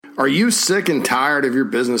Are you sick and tired of your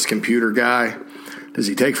business computer guy? Does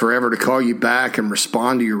he take forever to call you back and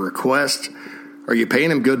respond to your request? Are you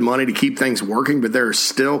paying him good money to keep things working, but there are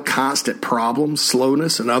still constant problems,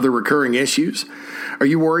 slowness, and other recurring issues? Are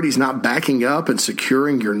you worried he's not backing up and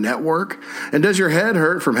securing your network? And does your head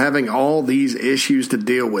hurt from having all these issues to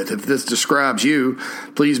deal with? If this describes you,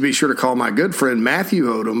 please be sure to call my good friend Matthew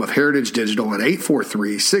Odom of Heritage Digital at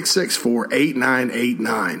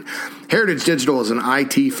 843-664-8989. Heritage Digital is an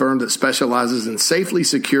IT firm that specializes in safely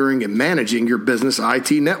securing and managing your business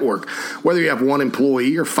IT network. Whether you have one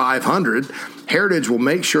employee or 500, Heritage will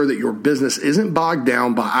make sure that your business isn't bogged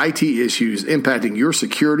down by IT issues impacting your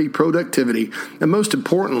security, productivity, and most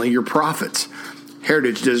importantly, your profits.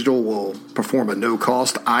 Heritage Digital will perform a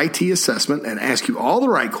no-cost IT assessment and ask you all the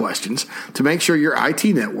right questions to make sure your IT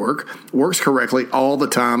network works correctly all the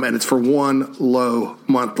time, and it's for one low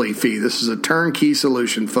monthly fee. This is a turnkey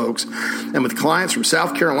solution, folks. And with clients from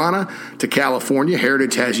South Carolina to California,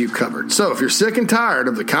 Heritage has you covered. So if you're sick and tired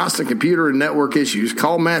of the constant computer and network issues,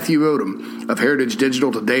 call Matthew Odom of Heritage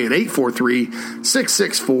Digital today at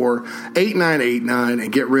 843-664-8989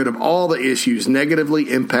 and get rid of all the issues negatively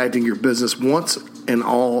impacting your business once and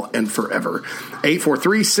all and forever.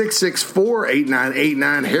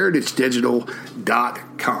 843-664-8989,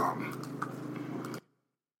 heritagedigital.com.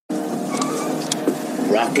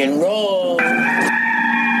 Rock and roll.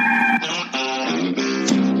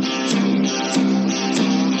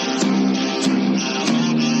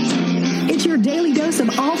 It's your daily dose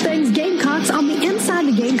of all things Gamecocks on the Inside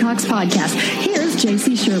the Gamecocks podcast. Here's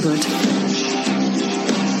JC Sherbert.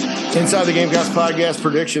 Inside the Gamecocks podcast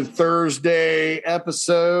prediction Thursday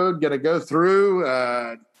episode. Going to go through,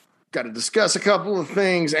 got to discuss a couple of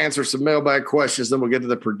things, answer some mailbag questions, then we'll get to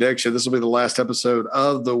the prediction. This will be the last episode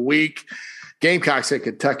of the week. Gamecocks at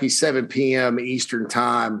Kentucky, 7 p.m. Eastern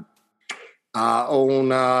time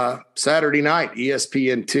on Saturday night,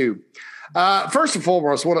 ESPN2. First and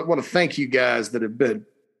foremost, I want to thank you guys that have been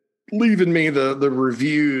leaving me the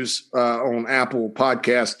reviews on Apple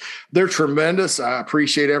Podcasts. They're tremendous. I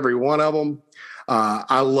appreciate every one of them.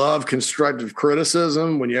 I love constructive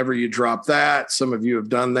criticism whenever you drop that. Some of you have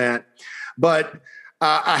done that. But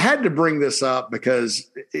I had to bring this up because,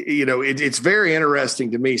 you know, it's very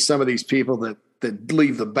interesting to me, some of these people that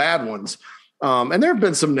leave the bad ones. And there have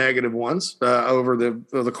been some negative ones over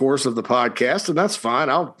the course of the podcast, and that's fine.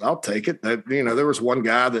 I'll take it. There was one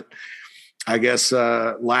guy that I guess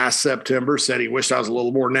last September said he wished I was a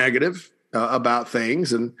little more negative about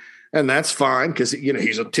things, and that's fine because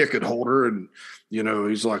he's a ticket holder, and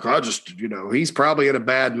he's like, he's probably in a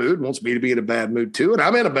bad mood, wants me to be in a bad mood too, and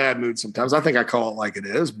I'm in a bad mood sometimes. I think I call it like it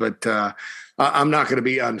is, but I'm not going to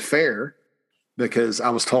be unfair because I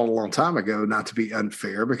was told a long time ago not to be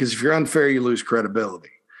unfair, because if you're unfair, you lose credibility,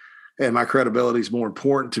 and my credibility is more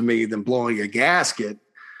important to me than blowing a gasket.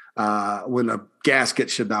 When a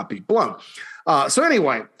gasket should not be blown. So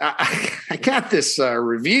anyway, I got this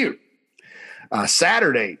review.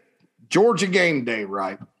 Saturday, Georgia game day,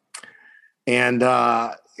 right? And,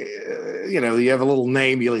 you have a little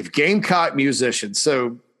name you leave, Gamecock musician.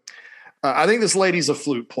 So I think this lady's a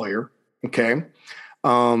flute player, okay?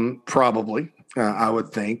 Probably, I would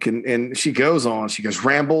think. And she goes on, she goes,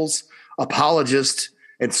 rambles, apologist,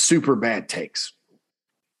 and super bad takes.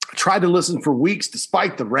 I tried to listen for weeks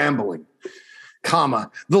despite the rambling, the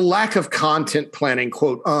lack of content planning,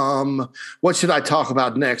 quote, what should I talk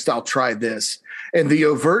about next? I'll try this. And the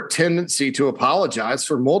overt tendency to apologize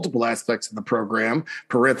for multiple aspects of the program,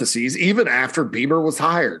 parentheses, even after Beamer was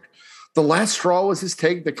hired. The last straw was his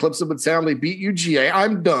take that Clemson would soundly beat UGA.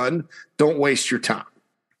 I'm done. Don't waste your time.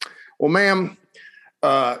 Well, ma'am,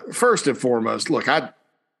 first and foremost, look,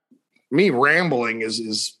 me rambling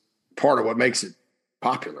is part of what makes it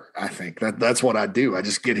popular. I think that's what I do. I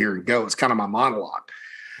just get here and go. It's kind of my monologue.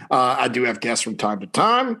 I do have guests from time to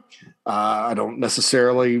time. I don't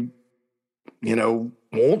necessarily,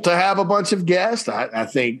 want to have a bunch of guests. I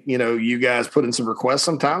think, you guys put in some requests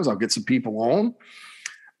sometimes. I'll get some people on.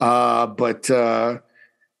 But I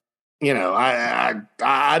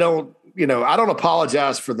don't, I don't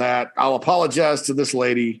apologize for that. I'll apologize to this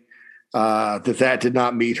lady that did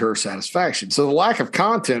not meet her satisfaction. So the lack of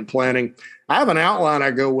content planning, I have an outline I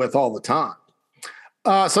go with all the time.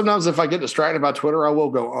 Sometimes if I get distracted by Twitter, I will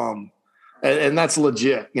go, and that's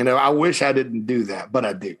legit. I wish I didn't do that, but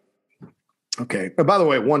I do. Okay. And by the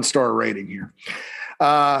way, 1-star rating here.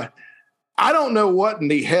 I don't know what in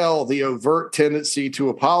the hell the overt tendency to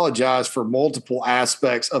apologize for multiple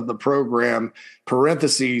aspects of the program,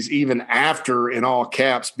 parentheses, even after, in all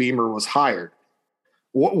caps, Beamer was hired.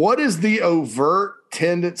 What is the overt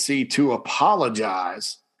tendency to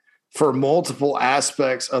apologize for multiple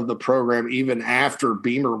aspects of the program, even after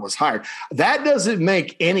Beamer was hired. That doesn't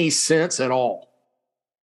make any sense at all.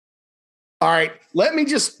 All right, let me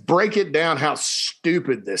just break it down how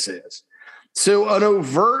stupid this is. So an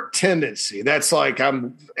overt tendency, that's like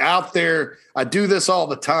I'm out there, I do this all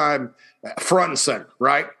the time, front and center,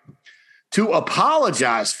 right? To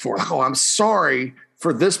apologize for, I'm sorry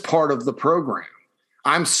for this part of the program.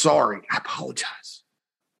 I'm sorry. I apologize.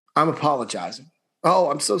 I'm apologizing. Oh,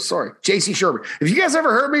 I'm so sorry. J.C. Sherman. Have you guys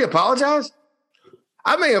ever heard me apologize?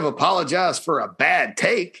 I may have apologized for a bad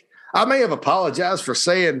take. I may have apologized for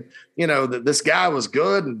saying, that this guy was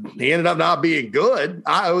good and he ended up not being good.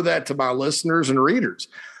 I owe that to my listeners and readers.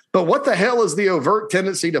 But what the hell is the overt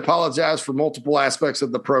tendency to apologize for multiple aspects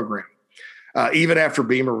of the program, even after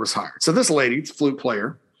Beamer was hired? So this lady, flute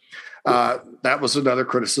player, that was another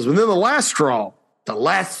criticism. And then the last straw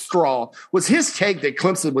was his take that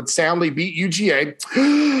Clemson would soundly beat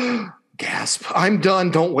UGA. Gasp. I'm done.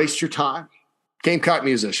 Don't waste your time. Gamecock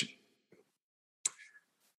musician.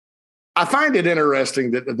 I find it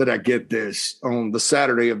interesting that I get this on the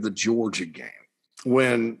Saturday of the Georgia game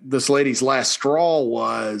when this lady's last straw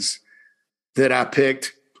was that I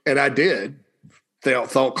picked, and I did, they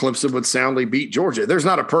thought Clemson would soundly beat Georgia. There's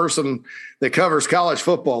not a person that covers college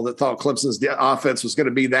football that thought Clemson's offense was going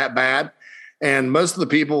to be that bad. And most of the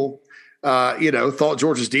people, thought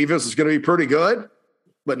Georgia's defense was going to be pretty good,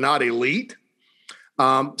 but not elite.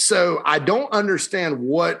 So I don't understand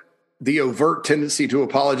what the overt tendency to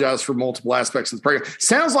apologize for multiple aspects of the program.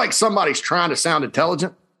 Sounds like somebody's trying to sound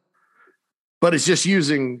intelligent, but it's just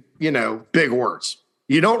using, big words.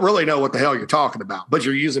 You don't really know what the hell you're talking about, but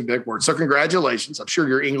you're using big words. So congratulations. I'm sure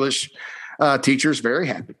your English teacher's very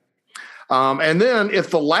happy. And then if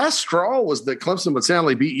the last straw was that Clemson would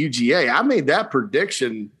soundly beat UGA, I made that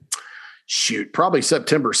prediction, probably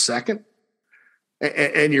September 2nd.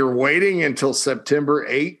 And you're waiting until September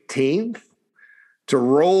 18th to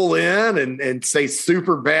roll in and say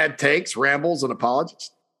super bad takes, rambles, and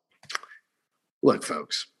apologies. Look,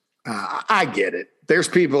 folks, I get it. There's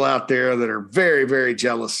people out there that are very, very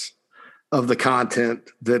jealous of the content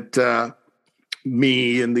that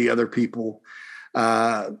me and the other people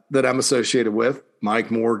that I'm associated with,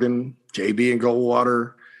 Mike Morgan, JB and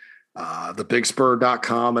Goldwater,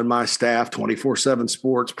 thebigspur.com and my staff, 24/7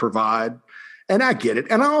 Sports provide. And I get it.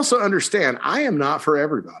 And I also understand I am not for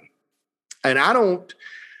everybody. And I don't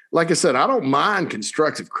mind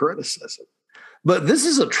constructive criticism, but this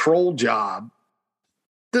is a troll job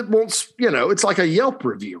that wants, it's like a Yelp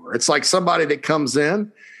reviewer. It's like somebody that comes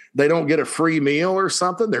in, they don't get a free meal or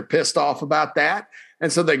something. They're pissed off about that.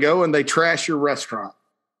 And so they go and they trash your restaurant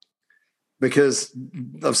because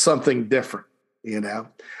of something different, and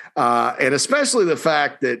especially the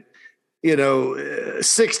fact that,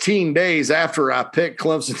 16 days after I picked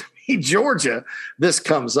Clemson to beat Georgia, this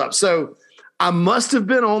comes up. So I must have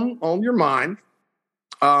been on your mind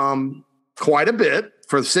quite a bit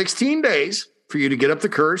for 16 days for you to get up the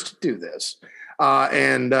courage to do this. While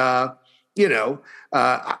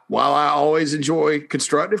I always enjoy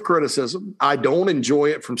constructive criticism, I don't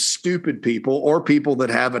enjoy it from stupid people or people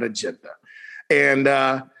that have an agenda. And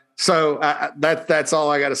so that's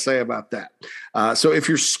all I got to say about that. So if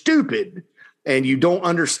you're stupid and you don't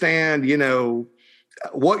understand,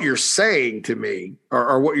 what you're saying to me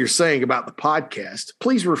or what you're saying about the podcast,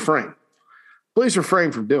 please refrain. Please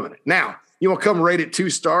refrain from doing it. Now, you want to come rate it 2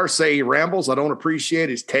 stars, say he rambles. I don't appreciate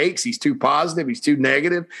his takes. He's too positive. He's too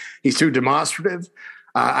negative. He's too demonstrative.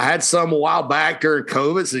 I had some a while back during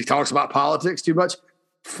COVID, so he talks about politics too much.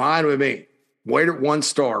 Fine with me. Rate it 1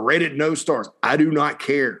 star. Rate it no stars. I do not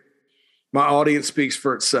care. My audience speaks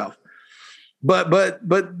for itself. But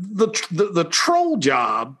the troll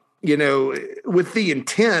job, with the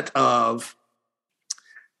intent of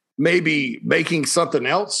maybe making something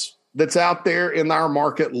else that's out there in our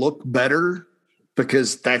market look better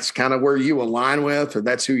because that's kind of where you align with or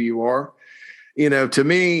that's who you are, to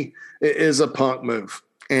me it is a punk move.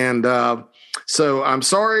 And so I'm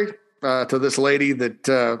sorry to this lady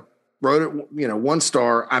that wrote it, 1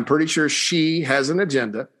 star. I'm pretty sure she has an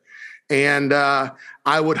agenda. And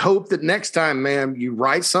I would hope that next time, ma'am, you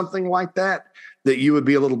write something like that you would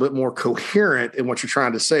be a little bit more coherent in what you're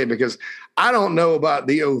trying to say, because I don't know about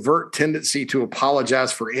the overt tendency to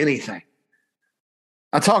apologize for anything.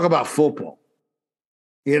 I talk about football,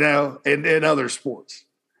 and other sports.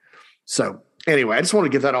 So anyway, I just want to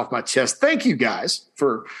get that off my chest. Thank you guys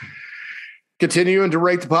for continuing to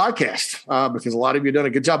rate the podcast because a lot of you have done a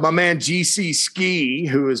good job. My man GC Ski,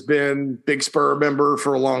 who has been Big Spur member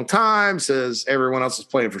for a long time, says everyone else is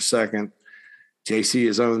playing for second. JC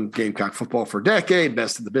has owned Gamecock football for a decade,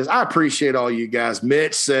 best of the business. I appreciate all you guys.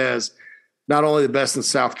 Mitch says, not only the best in the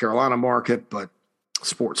South Carolina market, but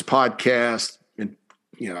sports podcast. And,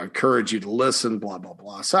 I encourage you to listen, blah, blah,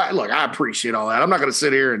 blah. So, I appreciate all that. I'm not going to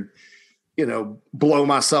sit here and, blow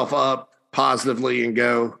myself up positively and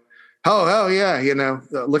go, oh yeah,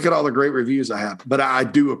 look at all the great reviews I have. But I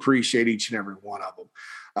do appreciate each and every one of them.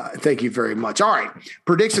 Thank you very much. All right.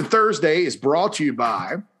 Prediction Thursday is brought to you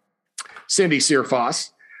by Cindy Searfoss.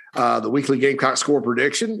 The weekly Gamecock score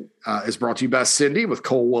prediction is brought to you by Cindy with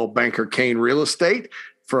Coldwell Banker Kane Real Estate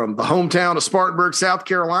from the hometown of Spartanburg, South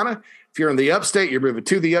Carolina. If you're in the upstate, you're moving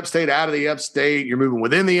to the upstate, out of the upstate, you're moving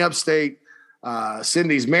within the upstate.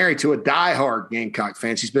 Cindy's married to a diehard Gamecock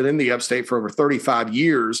fan. She's been in the upstate for over 35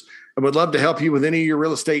 years and would love to help you with any of your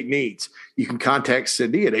real estate needs. You can contact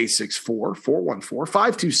Cindy at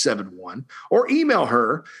 864-414-5271 or email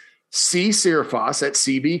her csearfoss at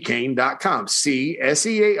cbcaine.com.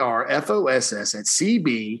 CSEARFOSS at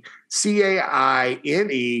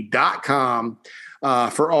cbcaine.com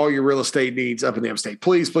for all your real estate needs up in the upstate.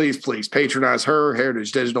 Please, please, please patronize her,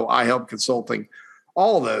 Heritage Digital, iHelp Consulting,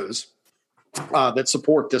 all those that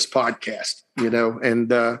support this podcast, and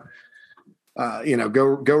go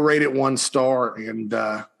rate it 1 star and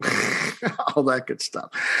all that good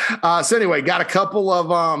stuff. So anyway, got a couple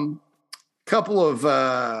of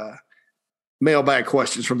mailbag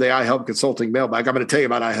questions from the iHelp Consulting mailbag. I'm going to tell you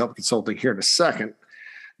about iHelp Consulting here in a second,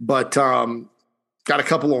 but got a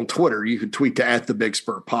couple on Twitter. You can tweet to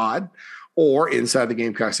 @TheBigSpurPod or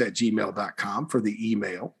InsideTheGamecocks@gmail.com for the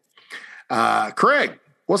email. Craig,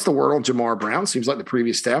 what's the word on Jamar Brown? Seems like the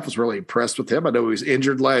previous staff was really impressed with him. I know he was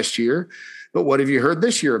injured last year, but what have you heard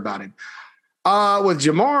this year about him? With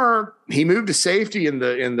Jamar, he moved to safety in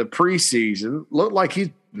the preseason. Looked like he's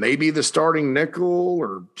maybe the starting nickel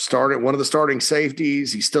or one of the starting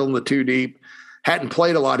safeties. He's still in the 2 deep. Hadn't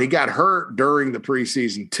played a lot. He got hurt during the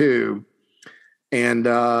preseason too. And,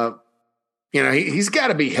 he's got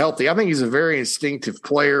to be healthy. I think he's a very instinctive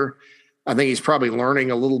player. I think he's probably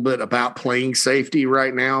learning a little bit about playing safety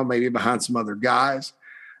right now, maybe behind some other guys.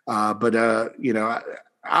 But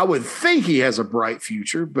I would think he has a bright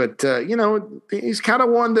future. But, he's kind of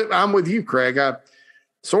one that I'm with you, Craig. I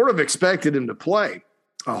sort of expected him to play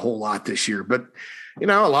a whole lot this year. But, a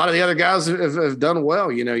lot of the other guys have done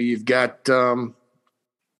well. You've got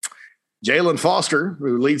Jalen Foster,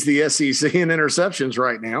 who leads the SEC in interceptions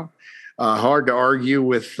right now. Hard to argue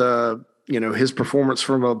with his performance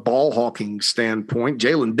from a ball hawking standpoint.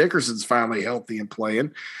 Jalen Dickerson's finally healthy and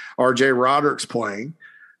playing. RJ Roderick's playing.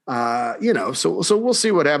 So we'll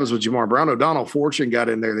see what happens with Jamar Brown. O'Donnell Fortune got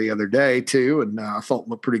in there the other day too, and I thought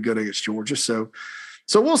looked pretty good against Georgia. So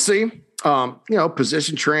we'll see.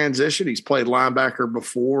 Position transition. He's played linebacker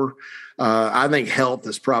before. I think health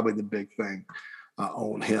is probably the big thing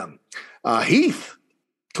on him. Heath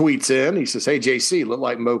tweets in. He says, "Hey JC, looked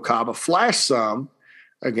like Mo Kaba flashed some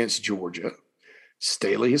against Georgia.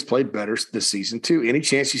 Staley has played better this season too. Any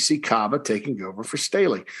chance you see Kaba taking over for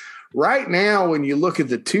Staley?" Right now, when you look at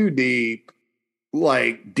the 2 deep,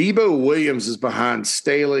 like Debo Williams is behind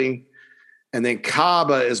Staley, and then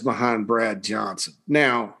Kaba is behind Brad Johnson.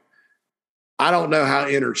 Now, I don't know how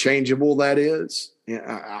interchangeable that is.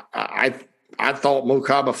 I thought Mo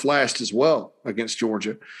Kaba flashed as well against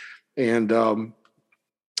Georgia, and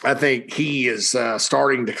I think he is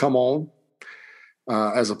starting to come on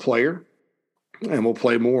as a player, and will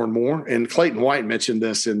play more and more. And Clayton White mentioned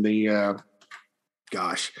this in the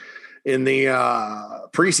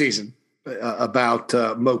preseason about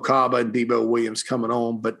Mo Kaba and Debo Williams coming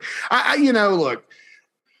on. But look,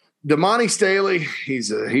 Damani Staley,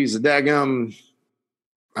 he's a daggum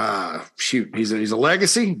he's a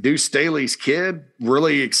legacy. Deuce Staley's kid.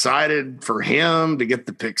 Really excited for him to get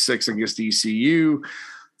the pick 6 against ECU.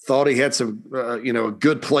 Thought he had some, a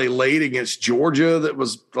good play late against Georgia that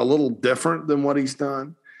was a little different than what he's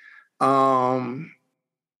done.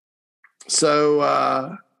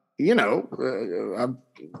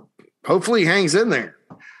 Hopefully he hangs in there.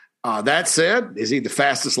 That said, is he the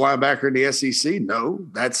fastest linebacker in the SEC? No.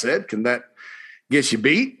 That said, can that get you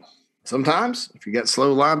beat sometimes if you got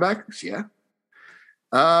slow linebackers? Yeah.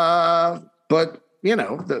 But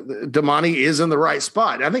Damani is in the right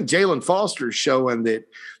spot. I think Jalen Foster is showing that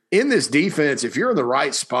in this defense, if you're in the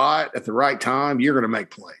right spot at the right time, you're going to make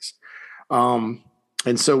plays. And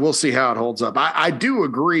so we'll see how it holds up. I do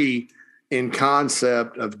agree in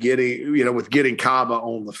concept of getting Kaba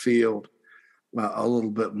on the field a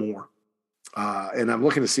little bit more. And I'm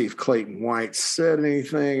looking to see if Clayton White said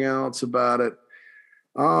anything else about it.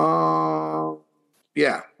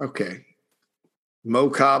 Yeah. Okay. Mo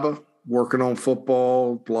Kaba. working on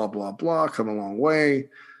football, blah, blah, blah, come a long way,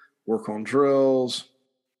 work on drills.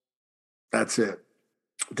 That's it.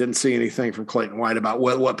 Didn't see anything from Clayton White about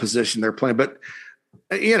what position they're playing. But,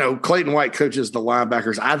 Clayton White coaches the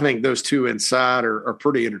linebackers. I think those two inside are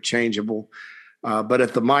pretty interchangeable. But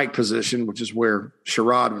at the Mike position, which is where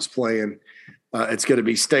Sherrod was playing, it's going to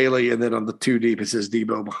be Staley. And then on the two deep, it says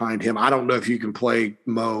Debo behind him. I don't know if you can play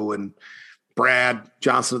Mo and Brad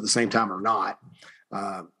Johnson at the same time or not.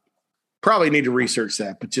 Probably need to research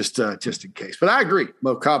that, but just in case. But I agree.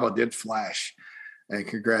 Mo Cabo did flash. And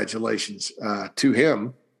congratulations to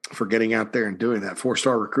him for getting out there and doing that.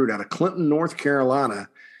 4-star recruit out of Clinton, North Carolina.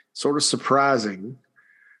 Sort of surprising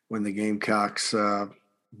when the Gamecocks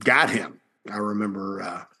got him. I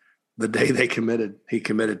remember the day he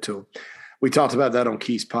committed to him. We talked about that on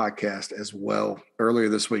Keith's podcast as well earlier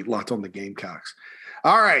this week, Locked on the Gamecocks.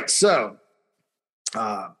 All right, so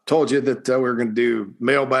told you that we were going to do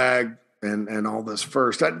mailbag and all this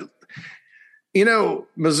first.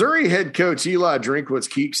 Missouri head coach Eli Drinkwitz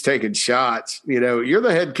keeps taking shots. You're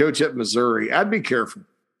the head coach at Missouri. I'd be careful.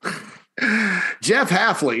 Jeff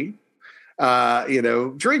Hafley,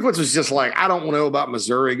 Drinkwitz was just like, I don't know about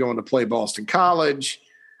Missouri going to play Boston College.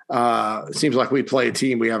 It seems like we play a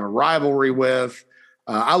team we have a rivalry with.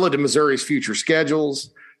 I looked at Missouri's future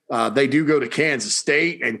schedules. They do go to Kansas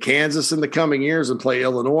State and Kansas in the coming years and play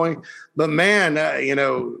Illinois. But, man,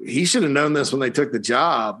 he should have known this when they took the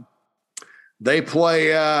job. They play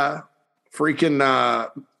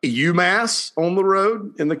freaking UMass on the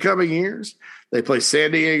road in the coming years. They play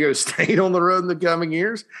San Diego State on the road in the coming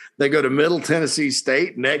years. They go to Middle Tennessee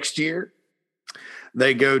State next year.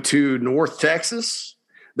 They go to North Texas.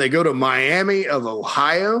 They go to Miami of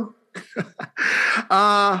Ohio.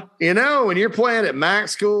 When you're playing at MAC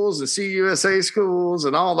schools and CUSA schools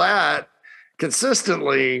and all that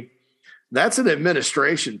consistently, that's an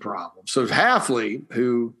administration problem. So Hafley,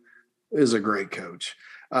 who is a great coach,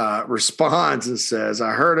 responds and says,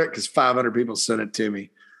 I heard it because 500 people sent it to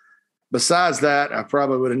me. Besides that, I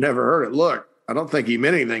probably would have never heard it. Look, I don't think he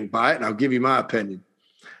meant anything by it, and I'll give you my opinion.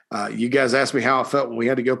 You guys asked me how I felt when we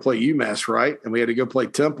had to go play UMass, right? And we had to go play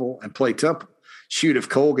Temple and play Temple. Shoot, if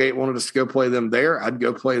Colgate wanted us to go play them there, I'd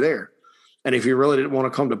go play there. And if he really didn't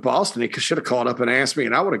want to come to Boston, he should have called up and asked me,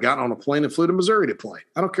 and I would have gotten on a plane and flew to Missouri to play.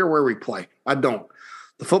 I don't care where we play. I don't.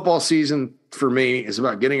 The football season for me is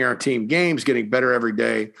about getting our team games, getting better every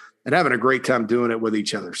day, and having a great time doing it with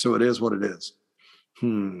each other. So it is what it is.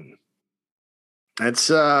 That's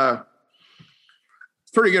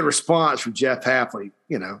pretty good response from Jeff Hafley.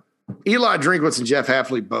 Eli Drinkwitz and Jeff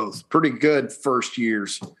Hafley both pretty good first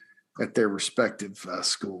years at their respective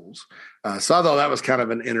schools. So I thought that was kind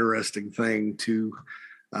of an interesting thing to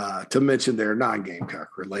mention there,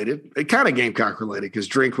 non-Gamecock related. Kind of Gamecock related because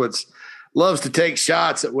Drinkwitz loves to take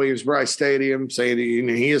shots at Williams-Brice Stadium, saying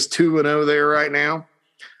he is 2-0 there right now.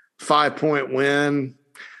 5-point win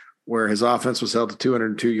where his offense was held to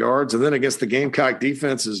 202 yards. And then against the Gamecock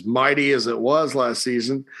defense, as mighty as it was last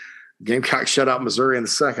season, Gamecock shut out Missouri in the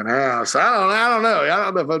second half. So I don't know. I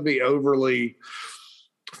don't know if I'd be overly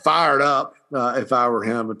fired up if I were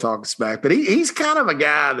him and talking smack. But he's kind of a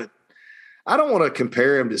guy that I don't want to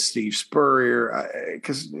compare him to Steve Spurrier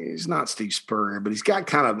because he's not Steve Spurrier, but he's got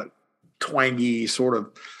kind of a twangy sort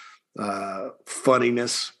of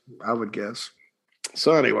funniness, I would guess.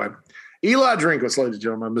 So anyway, Eli Drinkwitz, ladies and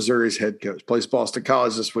gentlemen, Missouri's head coach, plays Boston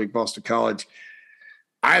College this week. Boston College,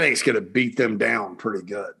 I think it's going to beat them down pretty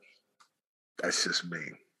good. That's just me.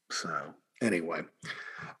 So anyway,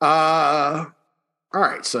 all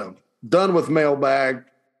right. So done with mailbag.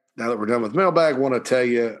 Now that we're done with mailbag, I want to tell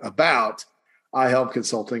you about iHelp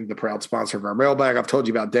Consulting, the proud sponsor of our mailbag. I've told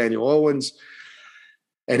you about Daniel Owens,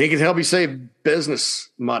 and he can help you save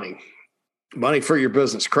business money for your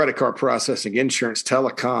business, credit card processing, insurance,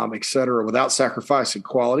 telecom, et cetera, without sacrificing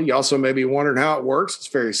quality. You also may be wondering how it works. It's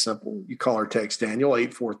very simple. You call or text Daniel,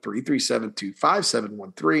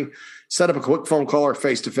 843-372-5713. Set up a quick phone call or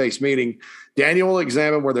face-to-face meeting. Daniel will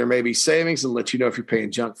examine where there may be savings and let you know if you're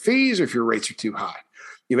paying junk fees or if your rates are too high.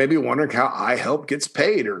 You may be wondering how iHelp gets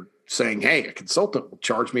paid or saying, hey, a consultant will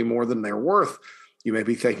charge me more than they're worth. You may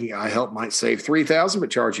be thinking iHelp might save $3,000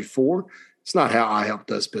 but charge you $4,000. It's not how iHelp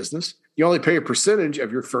does business. You only pay a percentage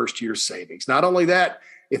of your first year's savings. Not only that,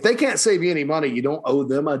 if they can't save you any money, you don't owe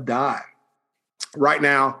them a dime. Right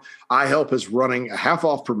now, iHelp is running a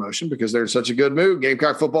half-off promotion because they're in such a good mood.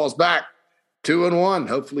 Gamecock football is back, 2-1,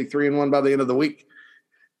 hopefully 3-1 by the end of the week.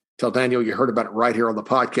 Tell Daniel you heard about it right here on the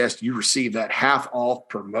podcast. You receive that half-off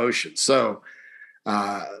promotion. So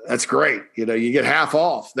that's great. You get half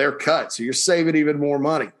off their cut, so you're saving even more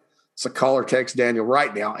money. So call or text Daniel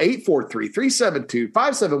right now,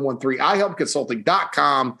 843-372-5713,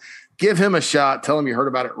 ihelpconsulting.com. Give him a shot. Tell him you heard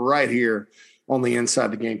about it right here on the Inside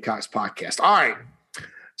the Gamecocks podcast. All right.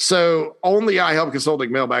 So on the iHelp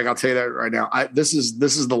Consulting mailbag, I'll tell you that right now. This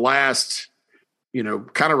is the last,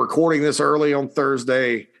 kind of recording this early on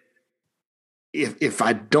Thursday. If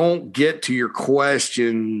I don't get to your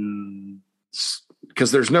question,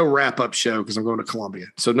 because there's no wrap-up show because I'm going to Columbia.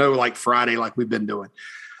 So no like Friday like we've been doing.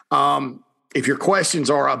 If your questions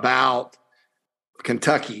are about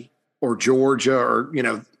Kentucky or Georgia or,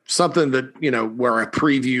 something that, where I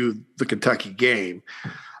preview the Kentucky game,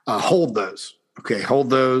 hold those. Okay, hold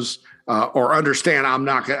those or understand I'm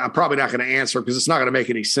probably not going to answer because it's not going to make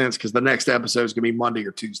any sense because the next episode is going to be Monday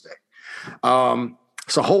or Tuesday. So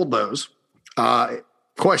hold those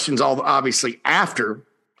questions obviously after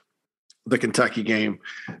the Kentucky game.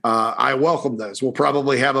 I welcome those. We'll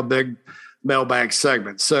probably have a big mailbag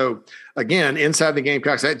segment. So again, inside the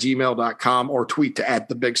Gamecocks at gmail.com or tweet to at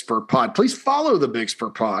the Big Spur Pod. Please follow the Big Spur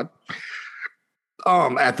Pod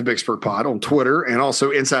at the Big Spur Pod on Twitter and also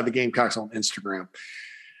Inside the Gamecocks on Instagram.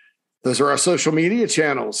 Those are our social media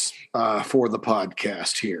channels for the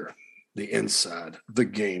podcast here, the Inside the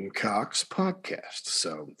Gamecocks podcast.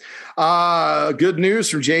 So good news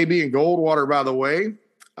from JB and Goldwater, by the way.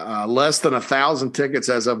 Less than 1,000 tickets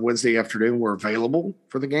as of Wednesday afternoon were available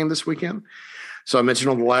for the game this weekend. So I mentioned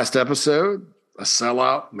on the last episode, a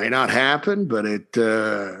sellout may not happen, but it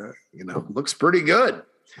looks pretty good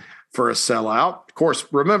for a sellout. Of course,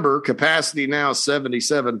 remember, capacity now is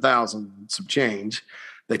 77,000 some change.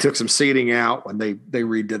 They took some seating out when they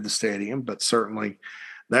redid the stadium, but certainly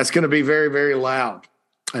that's going to be very, very loud.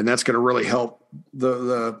 And that's going to really help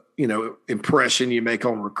the impression you make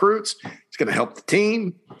on recruits. It's going to help the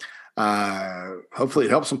team. Hopefully it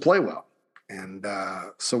helps them play well. And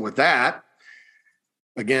so with that,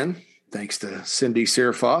 again, thanks to Cindy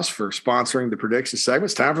Sirfoss for sponsoring the prediction segment.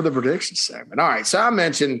 It's time for the prediction segment. All right. So I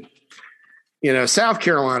mentioned, South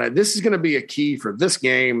Carolina, this is going to be a key for this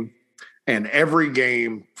game and every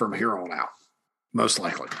game from here on out, most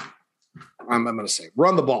likely. I'm going to say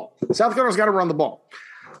run the ball. South Carolina's got to run the ball.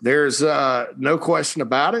 There's no question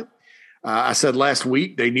about it. I said last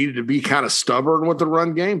week they needed to be kind of stubborn with the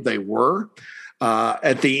run game. They were.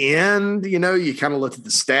 At the end, you kind of looked at the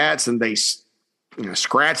stats and they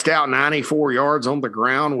scratched out 94 yards on the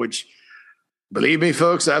ground, which, believe me,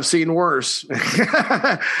 folks, I've seen worse.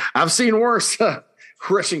 I've seen worse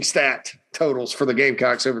rushing stat totals for the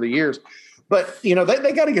Gamecocks over the years. But, they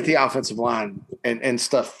got to get the offensive line and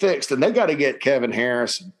stuff fixed, and they got to get Kevin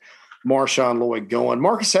Harris and Marshawn Lloyd going.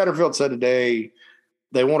 Marcus Satterfield said today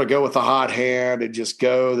they want to go with the hot hand and just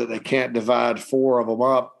go, that they can't divide four of them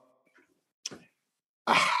up.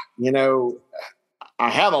 I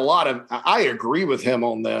agree with him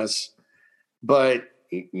on this, but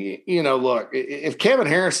look, if Kevin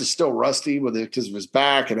Harris is still rusty with it because of his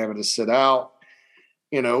back and having to sit out,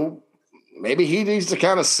 maybe he needs to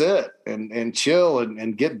kind of sit and chill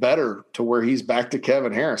and get better to where he's back to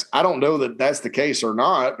Kevin Harris. I don't know that that's the case or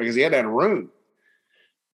not because he had that room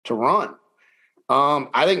to run.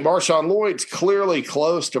 I think Marshawn Lloyd's clearly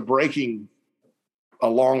close to breaking a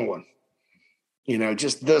long one,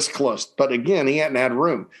 just this close. But again, he hadn't had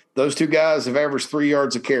room. Those two guys have averaged 3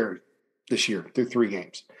 yards a carry this year through 3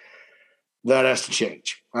 games. That has to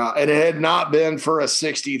change. And it had not been for a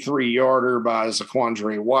 63-yarder by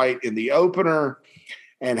Zaquandre White in the opener,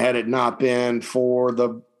 and had it not been for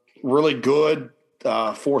the really good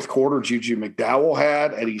fourth quarter Juju McDowell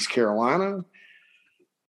had at East Carolina,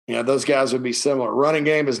 those guys would be similar. Running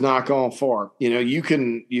game has not gone far. You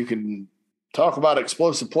can talk about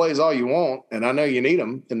explosive plays all you want, and I know you need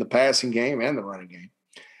them in the passing game and the running game.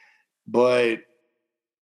 But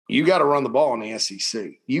you got to run the ball in the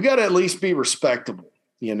SEC. You got to at least be respectable,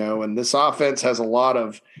 and this offense has a lot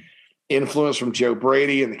of influence from Joe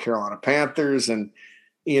Brady and the Carolina Panthers. And,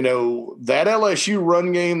 that LSU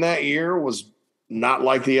run game that year was not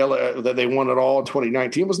like that they won it all in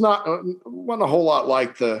 2019. Wasn't a whole lot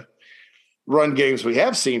like the run games we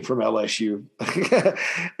have seen from LSU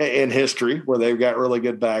in history where they've got really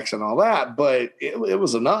good backs and all that, but it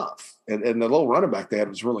was enough. And the little running back they had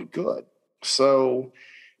was really good. So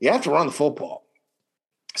you have to run the football.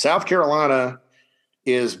 South Carolina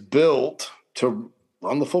is built to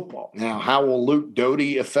run the football. Now, how will Luke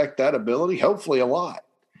Doty affect that ability? Hopefully a lot.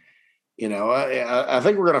 I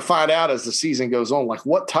think we're going to find out as the season goes on, like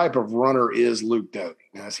what type of runner is Luke Doty?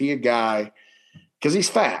 Now, is he a guy, because he's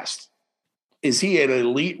fast, is he an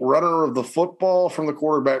elite runner of the football from the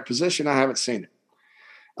quarterback position? I haven't seen it.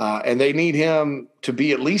 And they need him to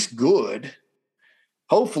be at least good,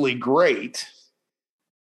 hopefully great,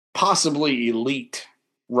 possibly elite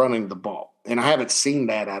running the ball. And I haven't seen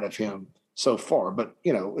that out of him so far, but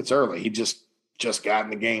it's early. He just got in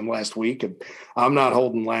the game last week, and I'm not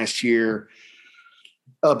holding last year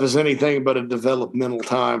up as anything but a developmental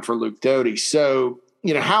time for Luke Doty. So,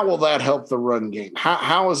 how will that help the run game?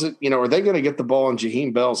 How is it, are they going to get the ball in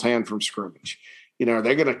Jaheim Bell's hand from scrimmage? Are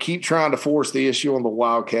they going to keep trying to force the issue on the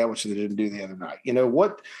Wildcat, which they didn't do the other night?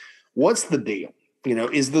 What's the deal?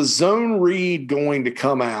 Is the zone read going to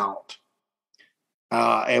come out?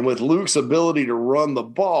 And with Luke's ability to run the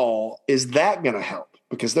ball, is that going to help?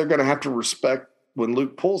 Because they're going to have to respect when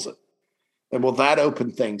Luke pulls it. And will that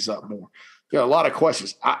open things up more? A lot of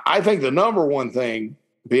questions. I think the number one thing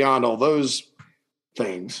beyond all those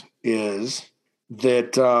things is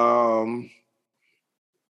that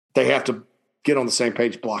they have to get on the same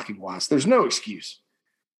page blocking wise. There's no excuse.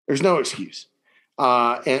 And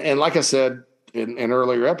like I said in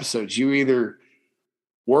earlier episodes, you either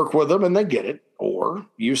work with them and they get it, or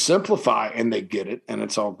you simplify and they get it and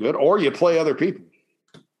it's all good, or you play other people.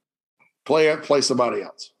 Play somebody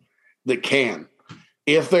else that can.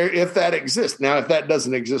 If that exists. Now, if that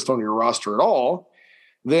doesn't exist on your roster at all,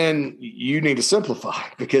 then you need to simplify,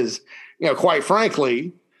 because, quite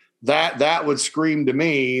frankly, that would scream to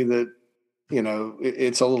me that,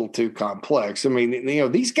 it's a little too complex. I mean,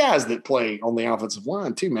 these guys that play on the offensive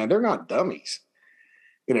line too, man, they're not dummies.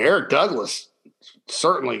 Eric Douglas,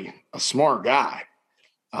 certainly a smart guy,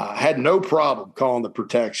 had no problem calling the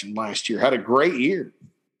protection last year, had a great year.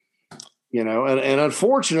 And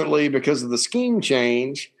unfortunately, because of the scheme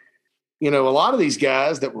change, a lot of these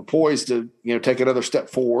guys that were poised to, take another step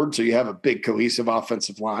forward, so you have a big cohesive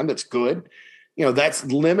offensive line that's good, that's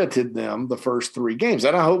limited them the first 3 games.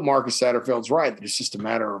 And I hope Marcus Satterfield's right that it's just a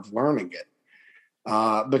matter of learning it,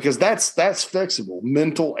 because that's fixable.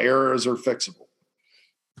 Mental errors are fixable.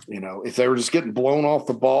 If they were just getting blown off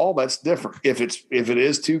the ball, that's different. If it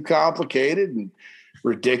is too complicated and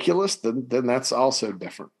ridiculous, then that's also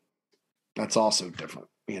different.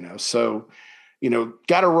 So,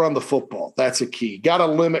 got to run the football. That's a key. Got to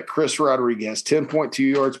limit Chris Rodriguez,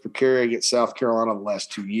 10.2 yards per carry against South Carolina the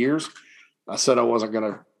last 2 years. I said I wasn't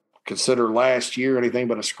going to consider last year anything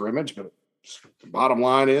but a scrimmage, but the bottom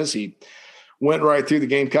line is he went right through the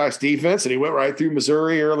Gamecocks defense, and he went right through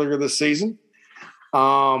Missouri earlier this season.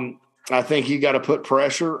 I think you got to put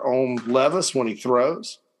pressure on Levis when he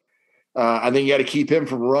throws. I think you got to keep him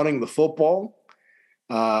from running the football,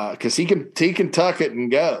 because he can tuck it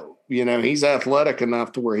and go. He's athletic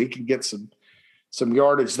enough to where he can get some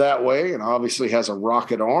yardage that way, and obviously has a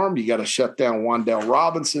rocket arm. You got to shut down Wan'Dale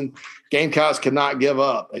Robinson. Gamecocks cannot give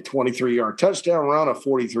up a 23-yard touchdown run, a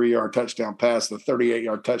 43-yard touchdown pass, the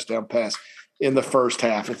 38-yard touchdown pass in the first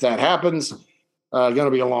half. If that happens, going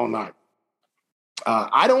to be a long night.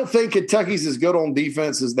 I don't think Kentucky's as good on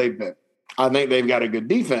defense as they've been. I think they've got a good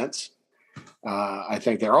defense. I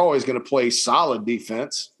think they're always going to play solid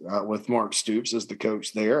defense with Mark Stoops as the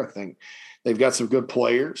coach there. I think they've got some good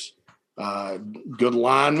players, good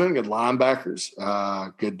linemen, good linebackers,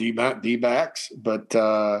 good D-backs. But,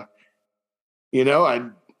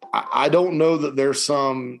 I don't know that there's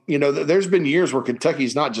some – there's been years where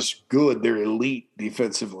Kentucky's not just good, they're elite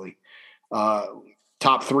defensively,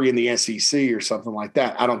 top 3 in the SEC or something like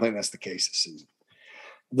that. I don't think that's the case this season.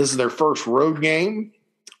 This is their first road game.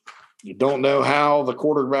 You don't know how the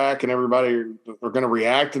quarterback and everybody are going to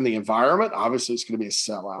react in the environment. Obviously, it's going to be a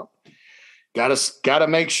sellout. Got to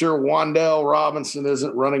make sure Wan'Dale Robinson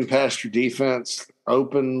isn't running past your defense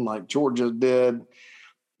open like Georgia did.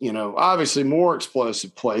 Obviously more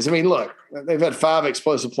explosive plays. I mean, look, they've had 5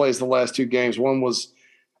 explosive plays the last 2 games. One was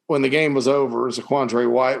when the game was over, Zaquandre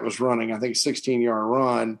White was running, I think, a 16-yard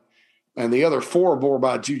run, and the other 4 were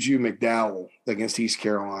by Juju McDowell against East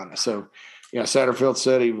Carolina. So, Satterfield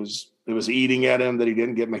said it was eating at him that he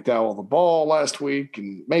didn't get McDowell the ball last week,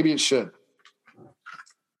 and maybe it should.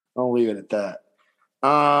 I'll leave it at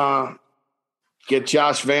that. Get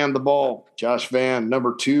Josh Vann the ball. Josh Vann,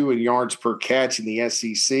 number 2 in yards per catch in the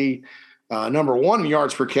SEC. Number 1 in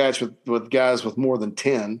yards per catch with guys with more than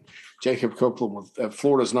 10. Jacob Copeland with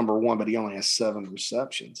Florida's number 1, but he only has 7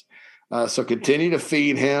 receptions. So continue to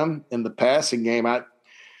feed him in the passing game. I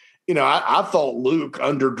thought Luke,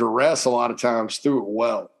 under duress a lot of times, threw it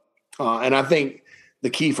well. And I think the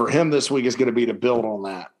key for him this week is going to be to build on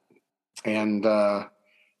that and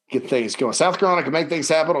get things going. South Carolina can make things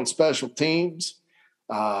happen on special teams.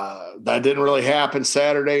 That didn't really happen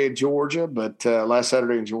Saturday in Georgia, but last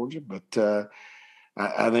Saturday in Georgia. But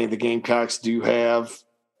I think the Gamecocks do have,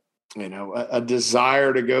 a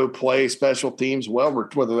desire to go play special teams well,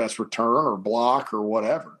 whether that's return or block or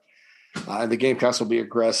whatever. And the Gamecocks will be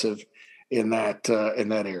aggressive in that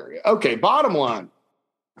area. Okay, bottom line,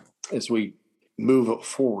 as we move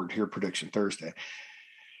forward here, Prediction Thursday,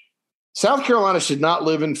 South Carolina should not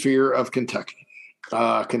live in fear of Kentucky.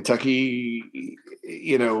 Kentucky,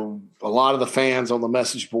 a lot of the fans on the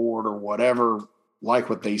message board or whatever like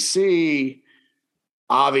what they see.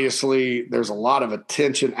 Obviously, there's a lot of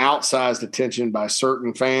attention, outsized attention by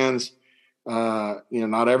certain fans.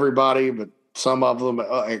 Not everybody, but some of them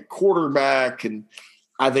at quarterback. And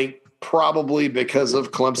I think probably because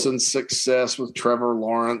of Clemson's success with Trevor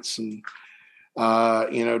Lawrence and,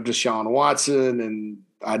 Deshaun Watson. And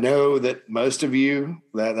I know that most of you,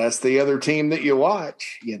 that's the other team that you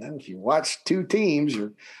watch. If you watch two teams,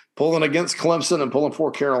 you're pulling against Clemson and pulling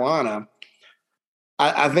for Carolina.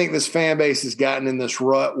 I think this fan base has gotten in this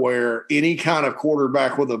rut where any kind of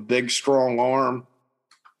quarterback with a big, strong arm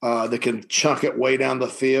that can chunk it way down the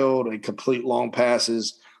field and complete long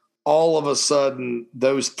passes, all of a sudden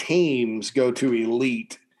those teams go to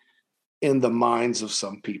elite in the minds of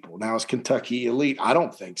some people. Now, is Kentucky elite? I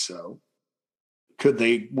don't think so. Could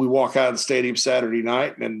we walk out of the stadium Saturday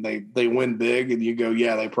night and they win big and you go,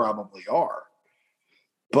 yeah, they probably are.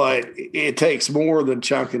 But it takes more than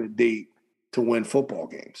chunking it deep to win football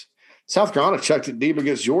games. South Carolina chucked it deep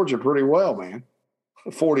against Georgia pretty well, man,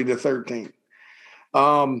 40-13.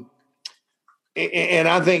 And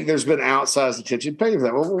I think there's been outsized attention paid for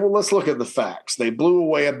that. Well, let's look at the facts. They blew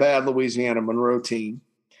away a bad Louisiana Monroe team.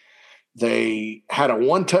 They had a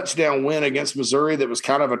one-touchdown win against Missouri that was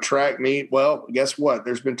kind of a track meet. Well, guess what?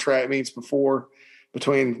 There's been track meets before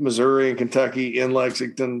between Missouri and Kentucky in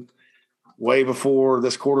Lexington, way before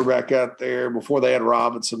this quarterback got there, before they had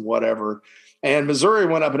Robinson, whatever. And Missouri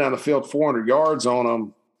went up and down the field 400 yards on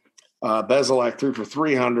them. Bezelak threw for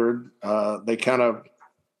 300. They kind of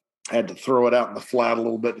had to throw it out in the flat a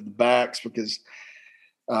little bit to the backs because,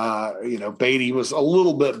 Beatty was a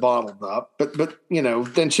little bit bottled up. But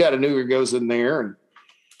then Chattanooga goes in there and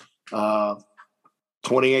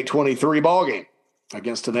 28-23 ball game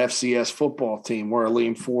against an FCS football team where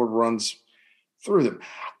Aleem Ford runs through them.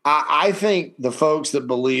 I think the folks that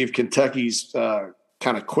believe Kentucky's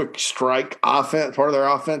kind of quick strike offense, part of their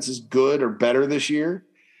offense is good or better this year,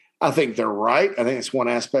 I think they're right. I think it's one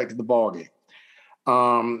aspect of the ball game.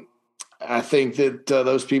 I think that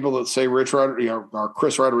those people that say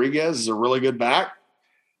Chris Rodriguez is a really good back,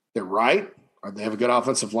 they're right. Or they have a good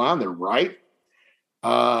offensive line, they're right.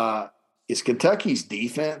 Is Kentucky's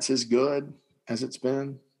defense as good as it's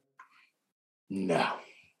been? No.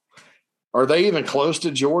 Are they even close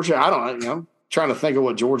to Georgia? I don't know. I'm trying to think of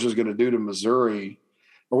what Georgia's going to do to Missouri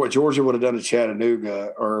or what Georgia would have done to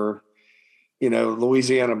Chattanooga or,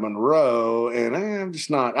 Louisiana Monroe. And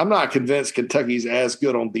I'm not convinced Kentucky's as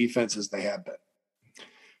good on defense as they have been.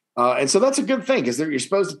 And so that's a good thing because you're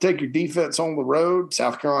supposed to take your defense on the road.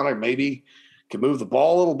 South Carolina maybe can move the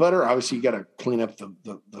ball a little better. Obviously, you got to clean up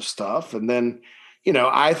the stuff. And then,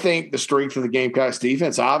 I think the strength of the Gamecocks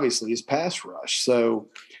defense obviously is pass rush. So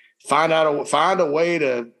find a way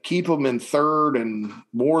to keep them in third and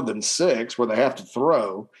more than six where they have to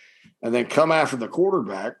throw, and then come after the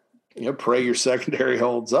quarterback. Pray your secondary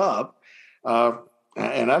holds up,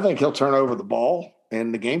 and I think he'll turn over the ball,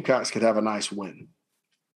 and the Gamecocks could have a nice win.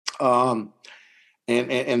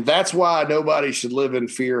 And that's why nobody should live in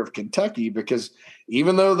fear of Kentucky, because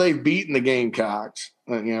even though they've beaten the Gamecocks,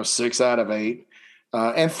 6 out of 8,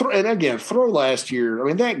 and again, throw last year. I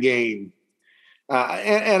mean, that game.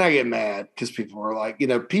 And I get mad because people are like,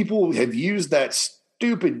 people have used that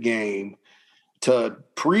stupid game to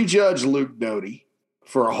prejudge Luke Doty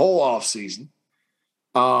for a whole offseason,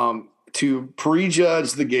 to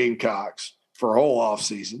prejudge the Gamecocks for a whole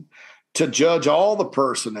offseason, to judge all the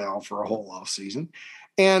personnel for a whole offseason.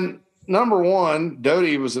 And number one,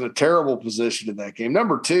 Doty was in a terrible position in that game.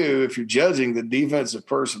 Number two, if you're judging the defensive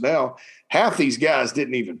personnel, half these guys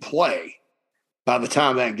didn't even play by the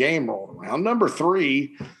time that game rolled around. Number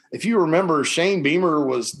three, if you remember, Shane Beamer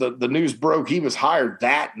was the news broke. He was hired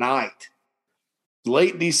that night,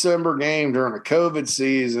 late December game during a COVID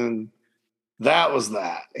season. That was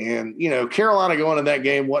that. And, Carolina going to that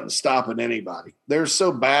game wasn't stopping anybody. They were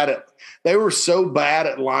so bad at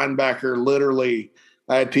linebacker. Literally,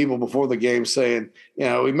 I had people before the game saying,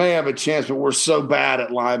 we may have a chance, but we're so bad at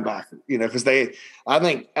linebacker, because I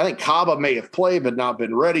think Kaba may have played but not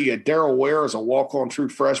been ready. Daryl Ware is a walk-on true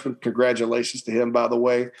freshman. Congratulations to him, by the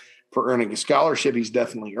way, for earning a scholarship. He's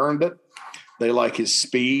definitely earned it. They like his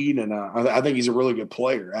speed, and I think he's a really good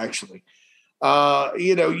player, actually.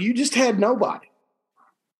 You just had nobody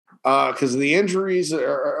because of the injuries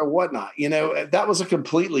or whatnot. That was a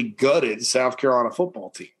completely gutted South Carolina football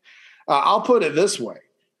team. I'll put it this way.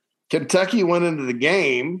 Kentucky went into the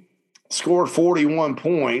game scored 41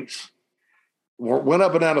 points, went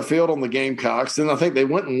up and down the field on the Gamecocks. Then I think they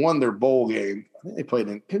went and won their bowl game. I think they played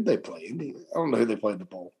in – who did they play? I don't know who they played in the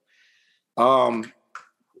bowl.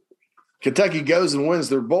 Kentucky goes and wins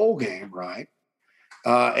their bowl game, right?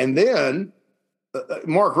 And then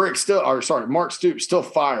Mark Stoops still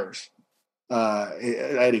fires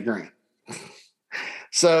Eddie Grant.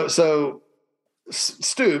 So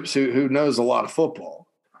Stoops, who knows a lot of football,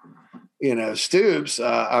 Stoops,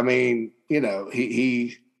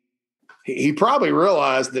 he probably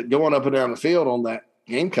realized that going up and down the field on that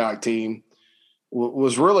Gamecock team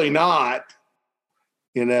was really not,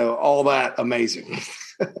 all that amazing,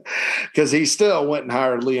 because he still went and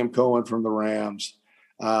hired Liam Cohen from the Rams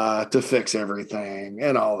to fix everything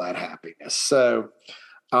and all that happiness. So,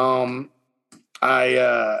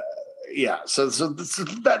 So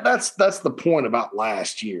that's the point about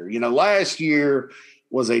last year. Last year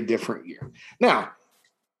was a different year. Now,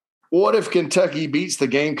 what if Kentucky beats the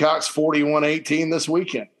Gamecocks 41-18 this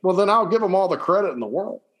weekend? Well, then I'll give them all the credit in the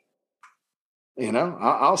world.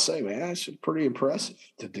 I'll say, man, that's pretty impressive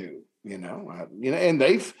to do. And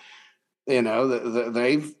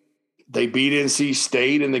they beat NC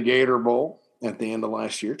State in the Gator Bowl at the end of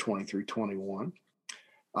last year, 23-21.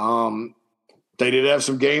 They did have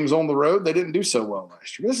some games on the road. They didn't do so well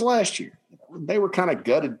last year. This is last year. They were kind of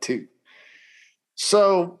gutted too.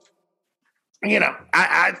 So,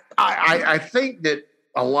 I think that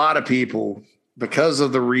a lot of people, because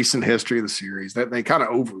of the recent history of the series, that they kind of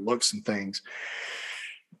overlook some things.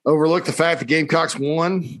 Overlook the fact the Gamecocks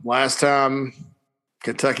won last time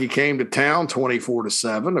Kentucky came to town,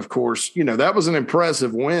 24-7. Of course, that was an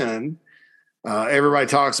impressive win. Everybody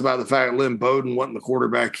talks about the fact Lynn Bowden wasn't the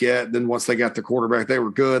quarterback yet. Then once they got the quarterback, they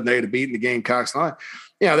were good. They had beaten the Gamecocks.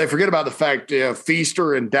 They forget about the fact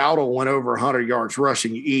Feaster and Dowdle went over 100 yards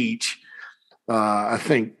rushing each. I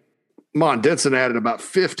think Mon Denson added about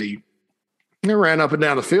 50. They ran up and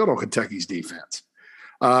down the field on Kentucky's defense.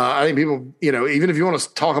 I think people, even if you want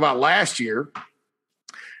to talk about last year,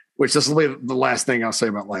 which this will be the last thing I'll say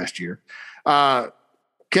about last year,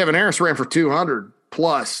 Kevin Harris ran for 200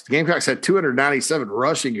 plus. The Gamecocks had 297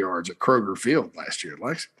 rushing yards at Kroger Field last year,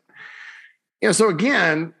 Lexington. So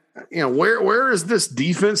again, where is this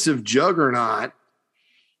defensive juggernaut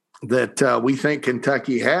that we think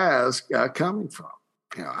Kentucky has coming from?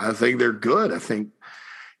 I think they're good. I think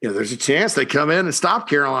there's a chance they come in and stop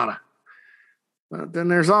Carolina. But then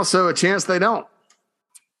there's also a chance they don't.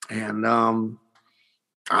 And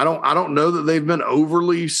I don't know that they've been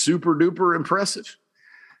overly super duper impressive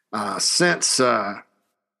since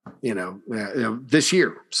this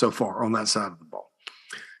year so far on that side of the ball.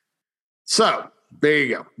 So there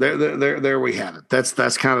you go. There we have it.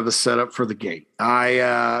 That's kind of the setup for the game.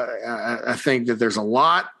 I think that there's a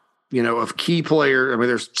lot, of key players. I mean,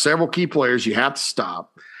 there's several key players you have to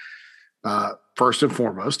stop first and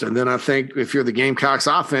foremost. And then I think if you're the Gamecocks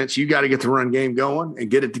offense, you got to get the run game going and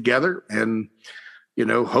get it together. And,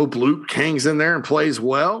 hope Luke hangs in there and plays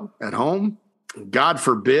well at home. God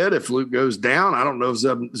forbid if Luke goes down. I don't know if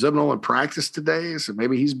Zeb Nolan practiced today, so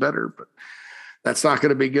maybe he's better, but that's not going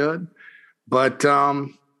to be good. But, I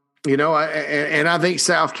think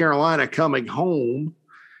South Carolina coming home,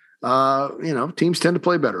 teams tend to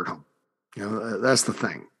play better at home. That's the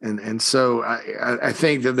thing. And so I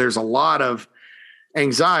think that there's a lot of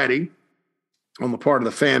anxiety on the part of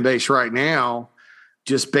the fan base right now,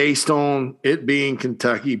 just based on it being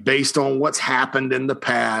Kentucky, based on what's happened in the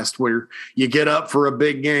past where you get up for a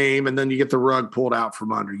big game and then you get the rug pulled out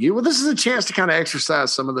from under you. Well, this is a chance to kind of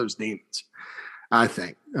exercise some of those demons, I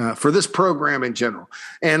think, for this program in general.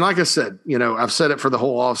 And like I said, I've said it for the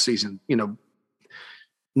whole offseason,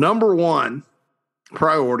 number one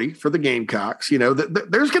priority for the Gamecocks,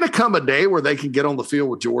 there's going to come a day where they can get on the field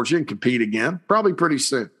with Georgia and compete again, probably pretty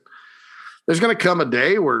soon. There's going to come a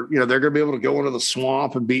day where, they're going to be able to go into the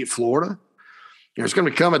swamp and beat Florida. There's going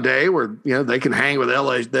to come a day where, they can hang with the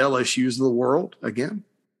LSUs of the world again.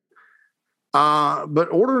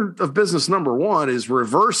 But order of business number one is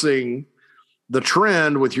reversing the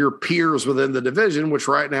trend with your peers within the division, which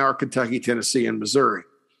right now are Kentucky, Tennessee, and Missouri.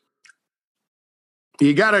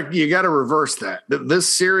 You gotta reverse that.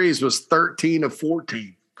 This series was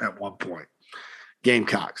 13-14 at one point,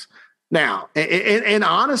 Gamecocks. Now, and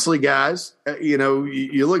honestly, guys, you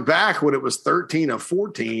look back when it was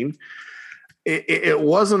 13-14, it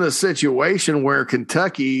wasn't a situation where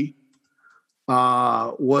Kentucky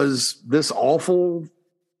was this awful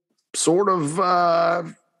sort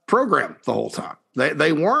of program the whole time.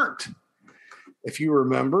 They weren't. If you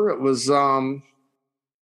remember, it was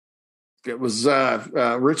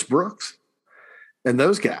Rich Brooks and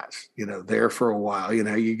those guys, there for a while.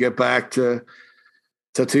 You get back to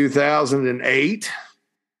 2008.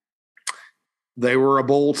 They were a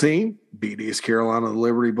bowl team, beat East Carolina the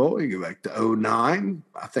Liberty Bowl. You go back to 2009.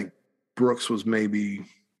 I think Brooks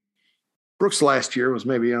last year was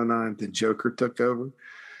maybe 2009. Then Joker took over.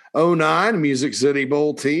 2009, Music City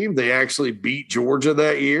Bowl team. They actually beat Georgia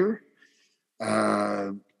that year.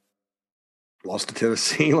 Lost to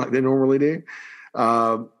Tennessee like they normally do.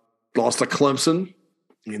 Lost to Clemson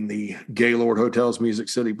in the Gaylord Hotels Music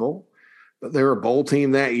City Bowl. But they were a bowl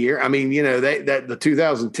team that year. I mean, the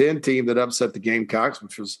 2010 team that upset the Gamecocks,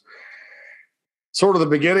 which was sort of the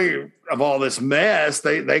beginning of all this mess,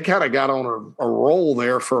 they kind of got on a roll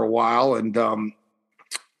there for a while and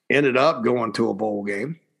ended up going to a bowl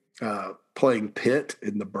game, playing Pitt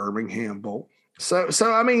in the Birmingham Bowl. So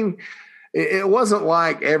I mean, it wasn't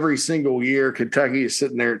like every single year Kentucky is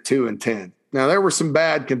sitting there at 2-10. Now, there were some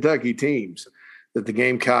bad Kentucky teams that the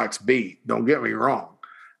Gamecocks beat. Don't get me wrong.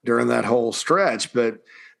 During that whole stretch, but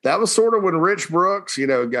that was sort of when Rich Brooks,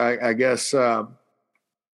 I guess,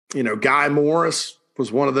 Guy Morris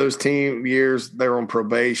was one of those team years. They were on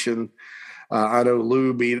probation. I know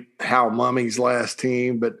Lou beat Hal Mummy's last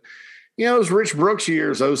team, but, it was Rich Brooks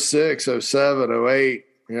years, 06, 07, 08,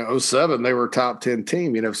 07, they were a top 10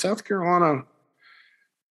 team. South Carolina,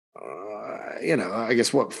 I guess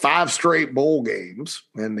 5 straight bowl games,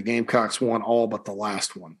 and the Gamecocks won all but the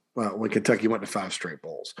last one. When Kentucky went to 5 straight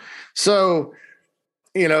bowls. So,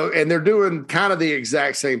 and they're doing kind of the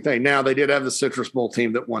exact same thing. Now, they did have the Citrus Bowl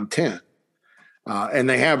team that won 10, and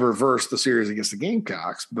they have reversed the series against the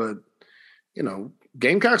Gamecocks. But,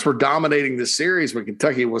 Gamecocks were dominating this series when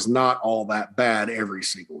Kentucky was not all that bad every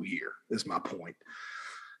single year, is my point.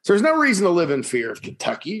 So there's no reason to live in fear of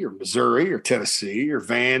Kentucky or Missouri or Tennessee or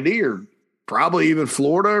Vandy or probably even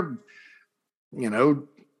Florida,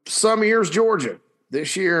 some years Georgia.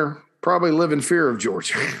 This year, probably live in fear of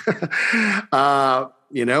Georgia.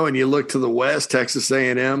 And you look to the West, Texas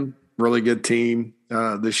A&M, really good team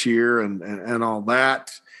this year and all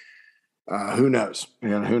that. Who knows?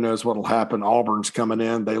 Who knows what will happen? Auburn's coming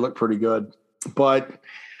in. They look pretty good. But,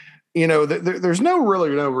 there's no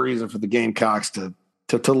reason for the Gamecocks to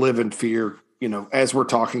live in fear, as we're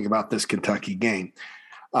talking about this Kentucky game.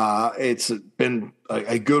 It's been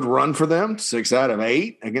a good run for them, 6 out of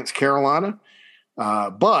 8 against Carolina.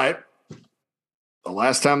 But the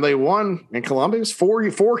last time they won in Columbia was 4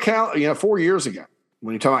 years ago.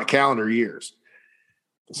 When you're talking about calendar years,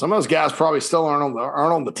 some of those guys probably still aren't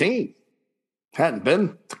on the team. Hadn't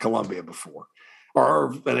been to Columbia before,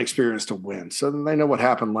 or an experience to win. So then they know what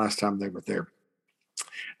happened last time they were there.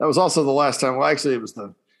 That was also the last time. Well, actually,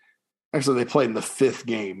 they played in the 5th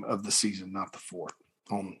game of the season, not the 4th,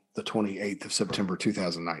 on the 28th of September,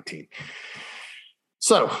 2019.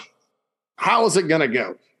 So, how is it going to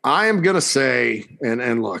go? I am going to say,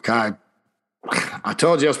 and look, I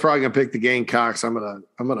told you I was probably going to pick the Gamecocks. I'm going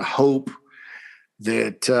to hope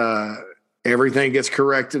that everything gets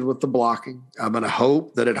corrected with the blocking. I'm going to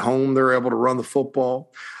hope that at home they're able to run the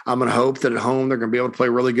football. I'm going to hope that at home they're going to be able to play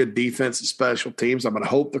really good defense and special teams. I'm going to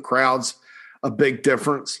hope the crowd's a big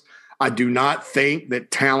difference. I do not think that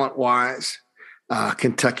talent-wise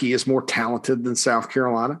Kentucky is more talented than South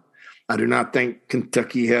Carolina. I do not think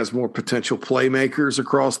Kentucky has more potential playmakers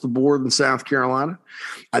across the board than South Carolina.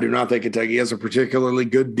 I do not think Kentucky has a particularly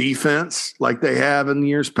good defense like they have in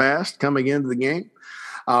years past coming into the game.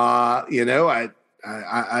 I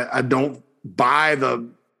don't buy the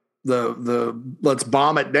let's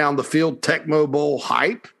bomb it down the field Tecmo Bowl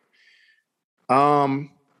hype on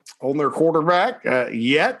their quarterback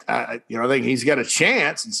yet. I think he's got a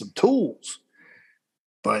chance and some tools.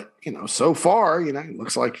 But, so far, it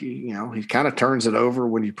looks like he kind of turns it over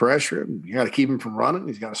when you pressure him. You got to keep him from running.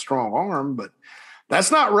 He's got a strong arm, but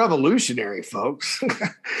that's not revolutionary, folks.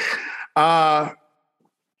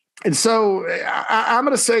 And so I'm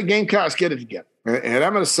going to say Gamecocks get it together. And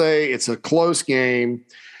I'm going to say it's a close game,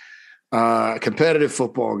 competitive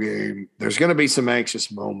football game. There's going to be some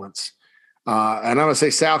anxious moments. And I'm going to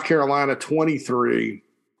say South Carolina 23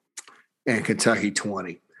 and Kentucky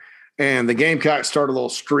 20. And the Gamecocks start a little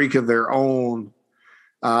streak of their own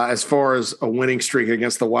as far as a winning streak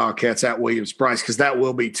against the Wildcats at Williams-Brice, because that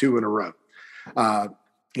will be 2 in a row.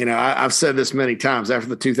 I've said this many times after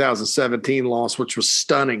the 2017 loss, which was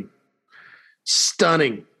stunning.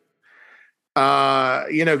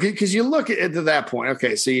 Because you look at that point.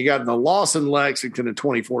 Okay, so you got the loss in Lexington in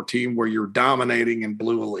 2014 where you're dominating and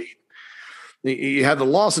blew a lead. You had the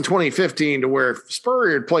loss in 2015 to where if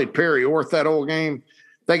Spurrier had played Perry Orth that whole game,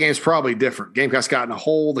 that game's probably different. Gamecocks got in a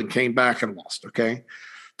hold and came back and lost, okay?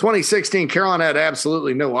 2016, Carolina had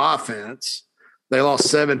absolutely no offense. They lost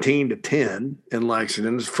 17-10 in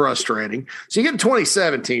Lexington. It's frustrating. So you get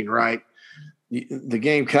 2017, right? The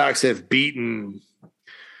Gamecocks have beaten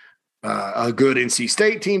a good NC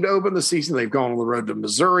State team to open the season. They've gone on the road to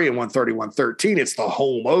Missouri and won 31-13. It's the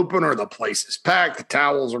home opener. The place is packed. The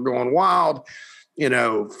towels are going wild.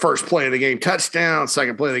 First play of the game, touchdown.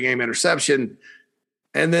 Second play of the game, interception.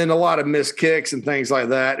 And then a lot of missed kicks and things like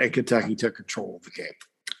that. And Kentucky took control of the game.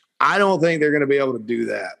 I don't think they're going to be able to do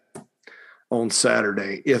that on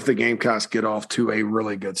Saturday if the Gamecocks get off to a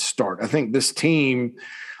really good start. I think this team,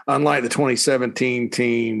 unlike the 2017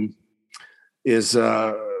 team, is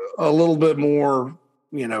a little bit more,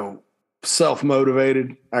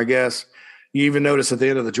 self-motivated, I guess. You even notice at the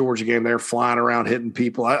end of the Georgia game, they're flying around hitting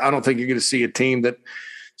people. I don't think you're going to see a team that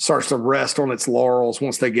starts to rest on its laurels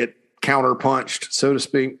once they get counter-punched, so to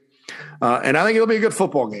speak. And I think it'll be a good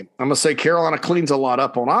football game. I'm going to say Carolina cleans a lot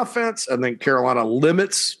up on offense. I think Carolina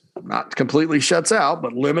limits, not completely shuts out,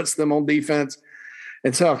 but limits them on defense.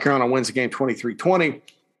 And South Carolina wins the game 23-20,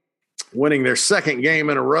 winning their second game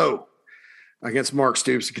in a row against Mark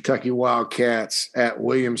Stoops and Kentucky Wildcats at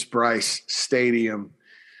Williams-Brice Stadium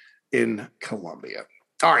in Columbia.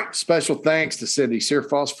 All right, special thanks to Cindy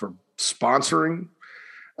Searfoss for sponsoring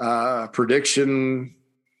Prediction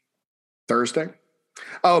Thursday.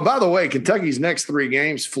 Oh, by the way, Kentucky's next 3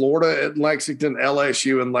 games, Florida at Lexington,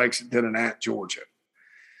 LSU in Lexington, and at Georgia.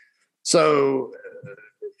 So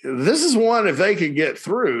this is one, if they could get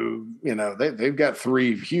through, they've got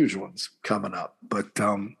 3 huge ones coming up. But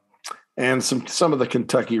and some of the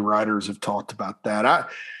Kentucky writers have talked about that.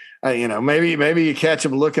 Maybe you catch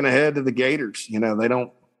them looking ahead to the Gators.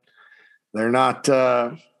 They're not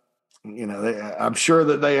I'm sure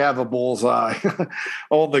that they have a bullseye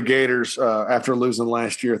on the Gators after losing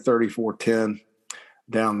last year 34-10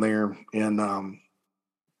 down there in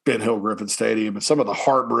Ben Hill Griffin Stadium, and some of the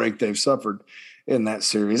heartbreak they've suffered in that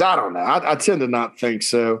series. I don't know. I tend to not think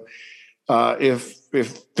so. If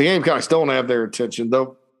the Gamecocks don't have their attention,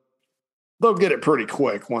 they'll get it pretty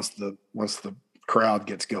quick once the crowd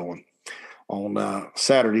gets going on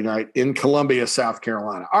Saturday night in Columbia, South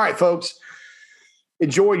Carolina. All right, folks.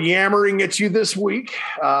 Enjoyed yammering at you this week.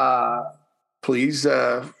 Please,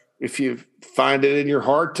 if you find it in your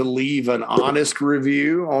heart to leave an honest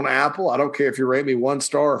review on Apple, I don't care if you rate me 1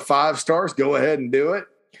 star or 5 stars, go ahead and do it.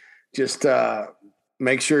 Just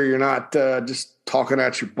make sure you're not just talking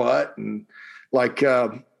out your butt and like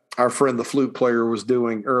our friend the flute player was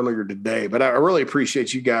doing earlier today. But I really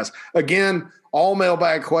appreciate you guys. Again, all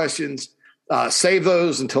mailbag questions. Save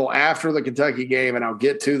those until after the Kentucky game, and I'll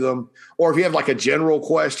get to them. Or if you have like a general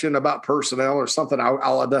question about personnel or something,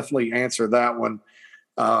 I'll definitely answer that one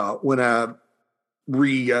when I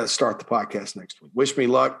restart the podcast next week. Wish me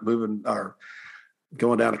luck going down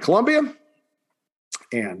to Columbia,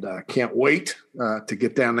 and can't wait to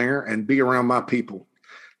get down there and be around my people.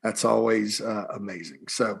 That's always amazing.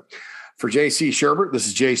 So for JC Sherbert, this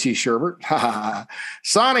is JC Sherbert.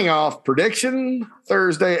 Signing off. Prediction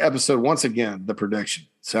Thursday episode. Once again, the prediction.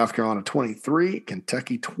 South Carolina 23,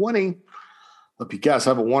 Kentucky 20. Hope you guys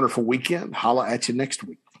have a wonderful weekend. Holla at you next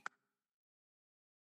week.